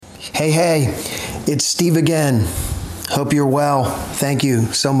Hey, it's Steve again. Hope you're well. Thank you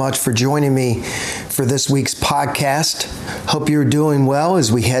so much for joining me for this week's podcast. Hope you're doing well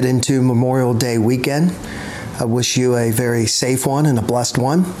as we head into Memorial Day weekend. I wish you a very safe one and a blessed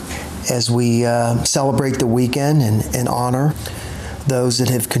one as we celebrate the weekend and honor those that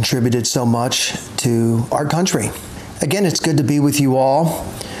have contributed so much to our country. Again, it's good to be with you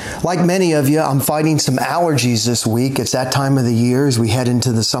all. Like many of you, I'm fighting some allergies this week. It's that time of the year as we head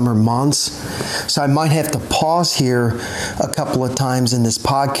into the summer months. So I might have to pause here a couple of times in this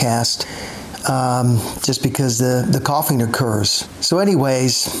podcast just because the coughing occurs. So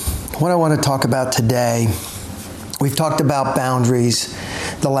anyways, what I want to talk about today, we've talked about boundaries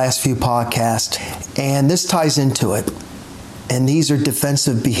the last few podcasts, and this ties into it. And these are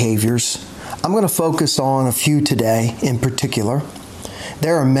defensive behaviors. I'm going to focus on a few today in particular.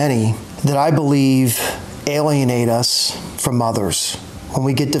 There are many that I believe alienate us from others. When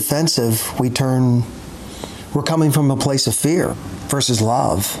we get defensive, we're coming from a place of fear versus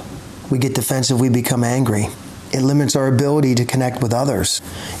love. We get defensive, we become angry. It limits our ability to connect with others.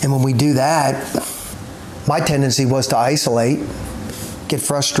 And when we do that, my tendency was to isolate, get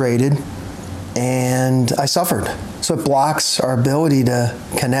frustrated, and I suffered. So it blocks our ability to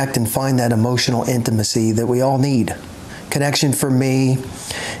connect and find that emotional intimacy that we all need. Connection for me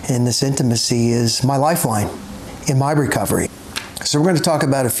and this intimacy is my lifeline in my recovery. So we're going to talk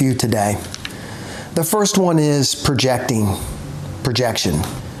about a few today. The first one is projection.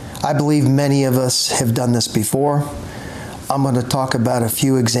 I believe many of us have done this before. I'm going to talk about a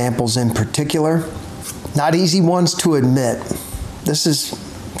few examples in particular. Not easy ones to admit. This is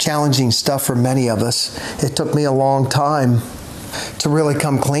challenging stuff for many of us. It took me a long time to really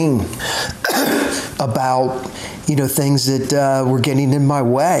come clean about things that were getting in my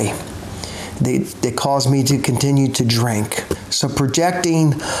way. They caused me to continue to drink. So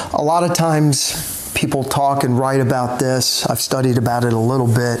projecting, a lot of times people talk and write about this. I've studied about it a little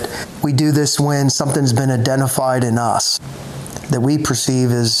bit. We do this when something's been identified in us that we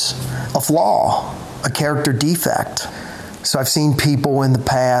perceive as a flaw, a character defect. So I've seen people in the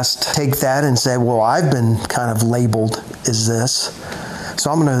past take that and say, well, I've been kind of labeled as this,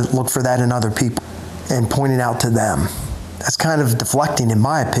 so I'm going to look for that in other people and point it out to them. That's kind of deflecting, in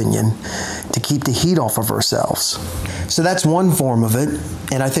my opinion, to keep the heat off of ourselves. So that's one form of it,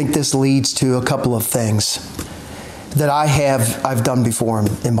 and I think this leads to a couple of things that I've done before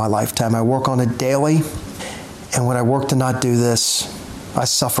in my lifetime. I work on it daily, and when I work to not do this, I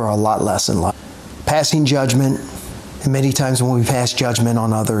suffer a lot less in life. Passing judgment, and many times when we pass judgment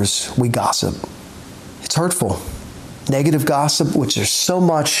on others, we gossip. It's hurtful. Negative gossip, which there's so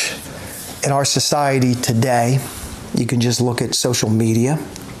much in our society today. You can just look at social media,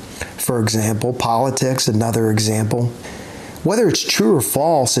 for example, politics, another example. Whether it's true or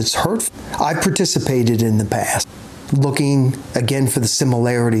false, it's hurtful. I've participated in the past, looking again for the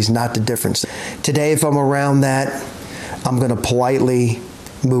similarities, not the difference. Today, if I'm around that, I'm going to politely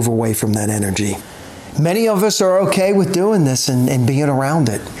move away from that energy. Many of us are okay with doing this and being around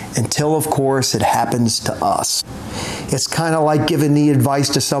it until, of course, it happens to us. It's kind of like giving the advice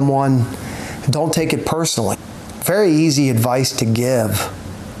to someone, don't take it personally. Very easy advice to give,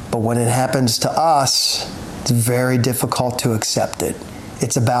 but when it happens to us, it's very difficult to accept it.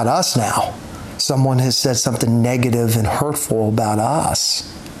 It's about us now. Someone has said something negative and hurtful about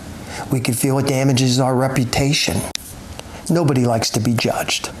us. We can feel it damages our reputation. Nobody likes to be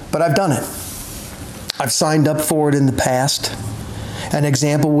judged, but I've done it. I've signed up for it in the past. An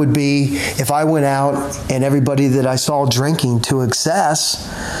example would be if I went out and everybody that I saw drinking to excess,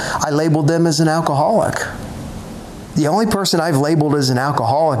 I labeled them as an alcoholic. The only person I've labeled as an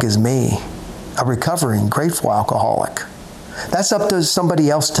alcoholic is me, a recovering, grateful alcoholic. That's up to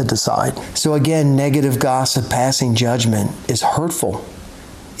somebody else to decide. So again, negative gossip, passing judgment is hurtful.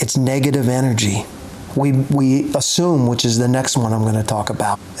 It's negative energy. We assume, which is the next one I'm going to talk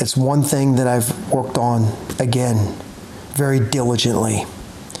about. It's one thing that I've worked on, again, very diligently,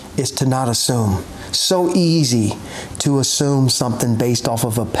 is to not assume. So easy to assume something based off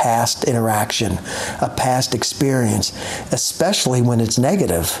of a past interaction, a past experience, especially when it's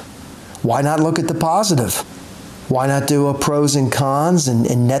negative. Why not look at the positive? Why not do a pros and cons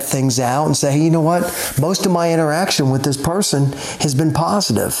and net things out and say, hey, you know what? Most of my interaction with this person has been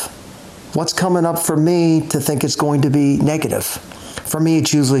positive. What's coming up for me to think it's going to be negative? For me,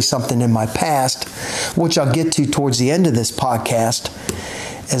 it's usually something in my past, which I'll get to towards the end of this podcast,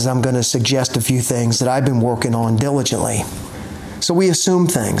 as I'm going to suggest a few things that I've been working on diligently. So we assume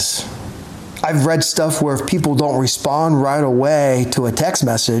things. I've read stuff where if people don't respond right away to a text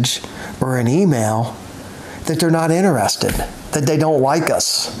message or an email, that they're not interested. that they don't like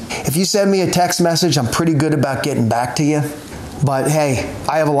us. If you send me a text message, I'm pretty good about getting back to you. But hey,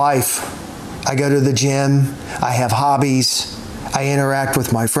 I have a life. I go to the gym. I have hobbies. I interact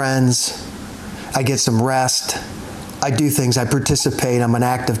with my friends. I get some rest. I do things. I participate. I'm an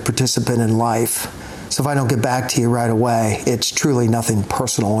active participant in life. So if I don't get back to you right away, it's truly nothing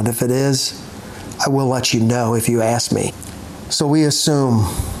personal. And if it is, I will let you know if you ask me. So we assume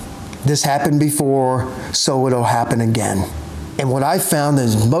this happened before, so it'll happen again. And what I found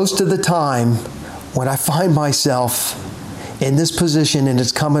is most of the time, when I find myself in this position and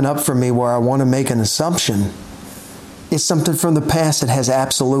it's coming up for me where I want to make an assumption, it's something from the past that has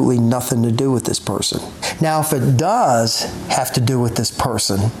absolutely nothing to do with this person. Now, if it does have to do with this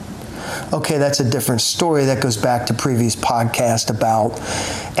person, okay, that's a different story. That goes back to previous podcast about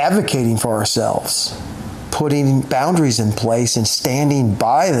advocating for ourselves, putting boundaries in place and standing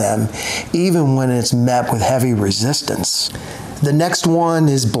by them, even when it's met with heavy resistance. The next one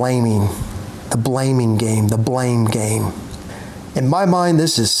is blaming, the blaming game, the blame game. In my mind,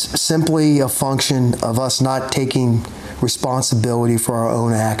 this is simply a function of us not taking responsibility for our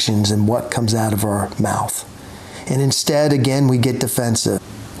own actions and what comes out of our mouth. And instead, again, we get defensive.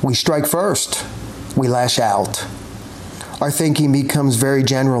 We strike first. We lash out. Our thinking becomes very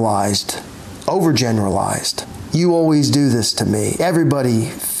generalized, overgeneralized. You always do this to me. Everybody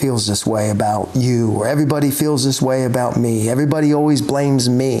feels this way about you, or everybody feels this way about me. Everybody always blames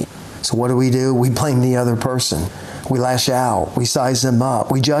me. So what do? We blame the other person. We lash out. We size them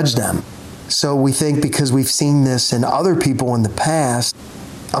up. We judge them. So we think because we've seen this in other people in the past,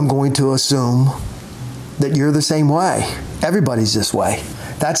 I'm going to assume that you're the same way. Everybody's this way.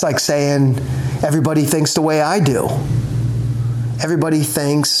 That's like saying everybody thinks the way I do. Everybody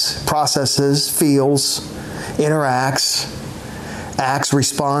thinks, processes, feels, interacts, acts,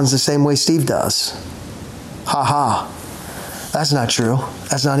 responds the same way Steve does. Ha ha. That's not true.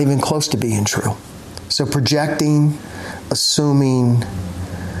 That's not even close to being true. So projecting, assuming,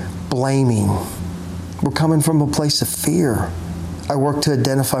 blaming, we're coming from a place of fear. I work to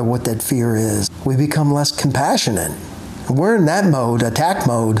identify what that fear is. We become less compassionate. We're in that mode, attack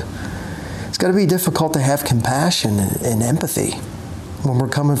mode. It's got to be difficult to have compassion and empathy when we're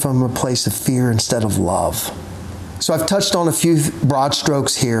coming from a place of fear instead of love. So I've touched on a few broad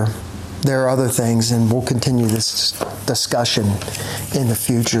strokes here. There are other things, and we'll continue this discussion in the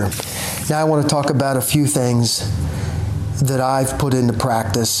future. Now I want to talk about a few things that I've put into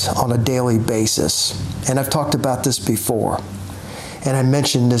practice on a daily basis. And I've talked about this before. And I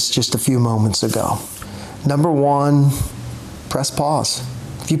mentioned this just a few moments ago. Number one, press pause.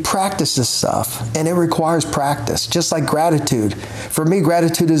 If you practice this stuff, and it requires practice, just like gratitude. For me,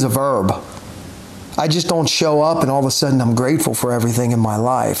 gratitude is a verb. I just don't show up and all of a sudden I'm grateful for everything in my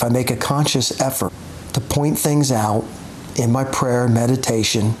life. I make a conscious effort to point things out in my prayer and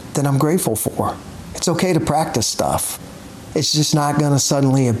meditation that I'm grateful for. It's okay to practice stuff. It's just not going to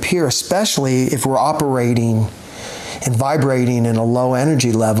suddenly appear, especially if we're operating and vibrating in a low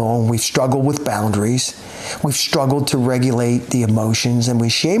energy level and we've struggled with boundaries. We've struggled to regulate the emotions and we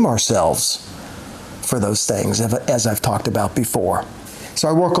shame ourselves for those things, as I've talked about before. So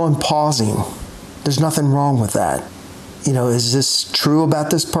I work on pausing. There's nothing wrong with that. Is this true about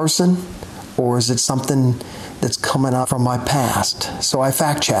this person? Or is it something that's coming up from my past? So I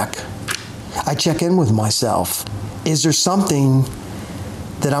fact check. I check in with myself. Is there something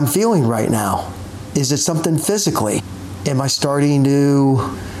that I'm feeling right now? Is it something physically? Am I starting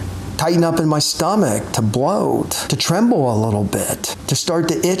to tighten up in my stomach, to bloat, to tremble a little bit, to start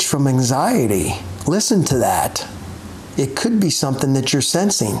to itch from anxiety? Listen to that. It could be something that you're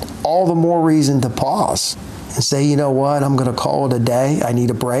sensing. All the more reason to pause and say, you know what, I'm going to call it a day. I need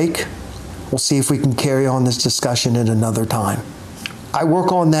a break. We'll see if we can carry on this discussion at another time. I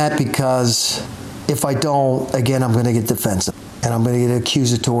work on that because if I don't, again, I'm going to get defensive and I'm going to get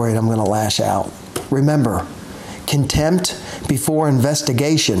accusatory and I'm going to lash out. Remember, contempt before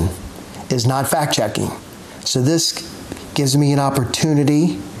investigation is not fact-checking. So this gives me an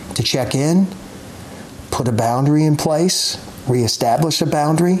opportunity to check in, put a boundary in place, reestablish a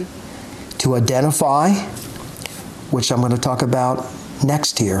boundary, to identify, which I'm going to talk about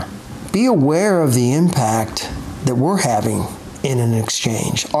next here. Be aware of the impact that we're having in an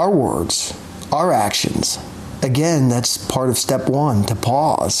exchange, our words, our actions. Again, that's part of step one, to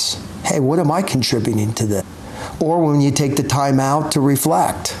pause. Hey, what am I contributing to this? Or when you take the time out to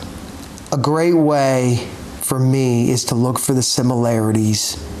reflect. A great way for me is to look for the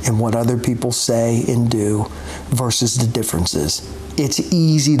similarities in what other people say and do versus the differences. It's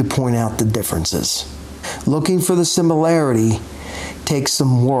easy to point out the differences. Looking for the similarity takes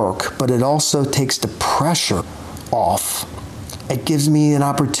some work, but it also takes the pressure off It gives me an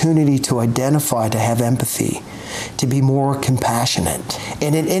opportunity to identify, to have empathy, to be more compassionate.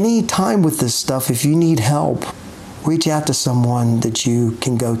 And at any time with this stuff, if you need help, reach out to someone that you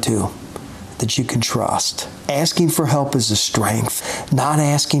can go to, that you can trust. Asking for help is a strength. Not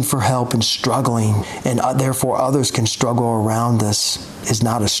asking for help and struggling, and therefore others can struggle around us, is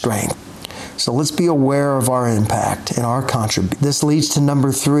not a strength. So let's be aware of our impact and our contribution. This leads to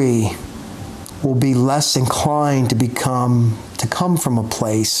number 3. We'll be less inclined to come from a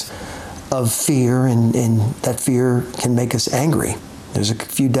place of fear, and that fear can make us angry. There's a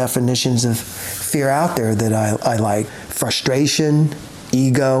few definitions of fear out there that I like. Frustration,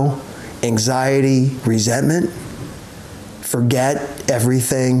 ego, anxiety, resentment, forget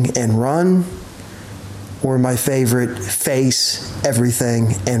everything and run, or my favorite, face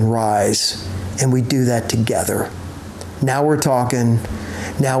everything and rise. And we do that together. Now we're talking.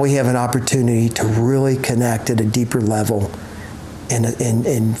 Now we have an opportunity to really connect at a deeper level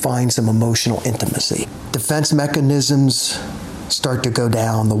and find some emotional intimacy. Defense mechanisms start to go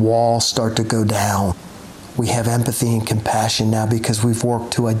down. The walls start to go down. We have empathy and compassion now because we've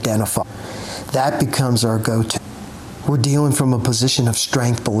worked to identify. That becomes our go-to. We're dealing from a position of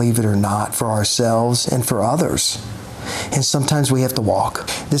strength, believe it or not, for ourselves and for others. And sometimes we have to walk.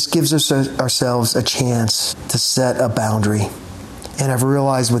 This gives us ourselves a chance to set a boundary. And I've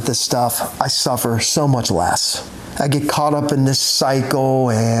realized with this stuff, I suffer so much less. I get caught up in this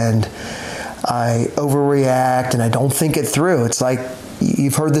cycle and I overreact and I don't think it through. It's like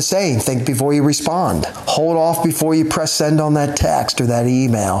you've heard the saying, think before you respond. Hold off before you press send on that text or that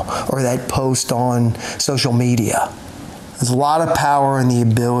email or that post on social media. There's a lot of power in the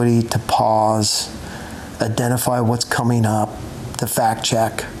ability to pause, identify what's coming up, to fact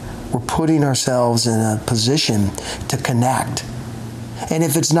check. We're putting ourselves in a position to connect. And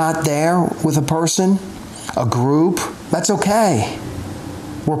if it's not there with a person, a group, that's okay.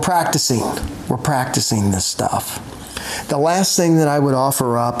 We're practicing. We're practicing this stuff. The last thing that I would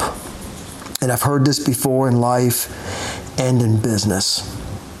offer up, and I've heard this before in life and in business,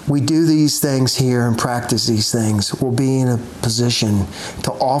 we do these things here and practice these things, we'll be in a position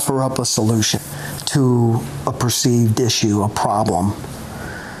to offer up a solution to a perceived issue, a problem,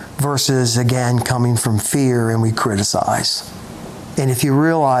 versus, again, coming from fear and we criticize. And if you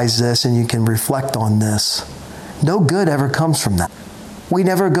realize this and you can reflect on this, no good ever comes from that. We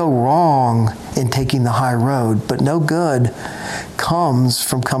never go wrong in taking the high road, but no good comes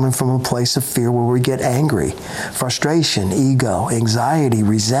from coming from a place of fear where we get angry, frustration, ego, anxiety,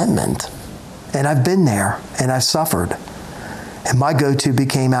 resentment. And I've been there and I've suffered. And my go-to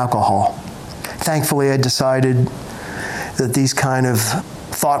became alcohol. Thankfully, I decided that these kind of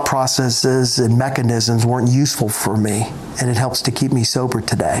thought processes and mechanisms weren't useful for me, and it helps to keep me sober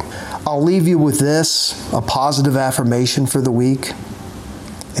today. I'll leave you with this, a positive affirmation for the week,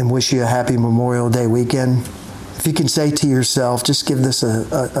 and wish you a happy Memorial Day weekend. If you can say to yourself, just give this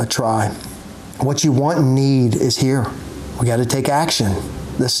a try. What you want and need is here. We got to take action.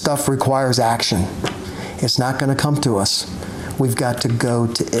 This stuff requires action. It's not going to come to us. We've got to go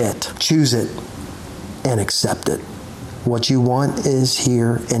to it. Choose it and accept it. What you want is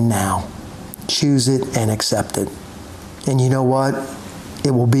here and now. Choose it and accept it. And you know what? It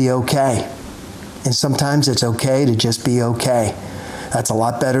will be okay. And sometimes it's okay to just be okay. That's a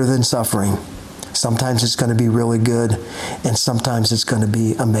lot better than suffering. Sometimes it's going to be really good, and sometimes it's going to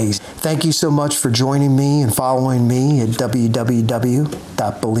be amazing. Thank you so much for joining me and following me at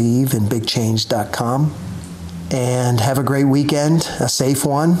www.believeandbigchange.com. And have a great weekend, a safe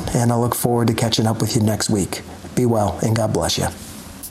one, and I look forward to catching up with you next week. Be well, and God bless you.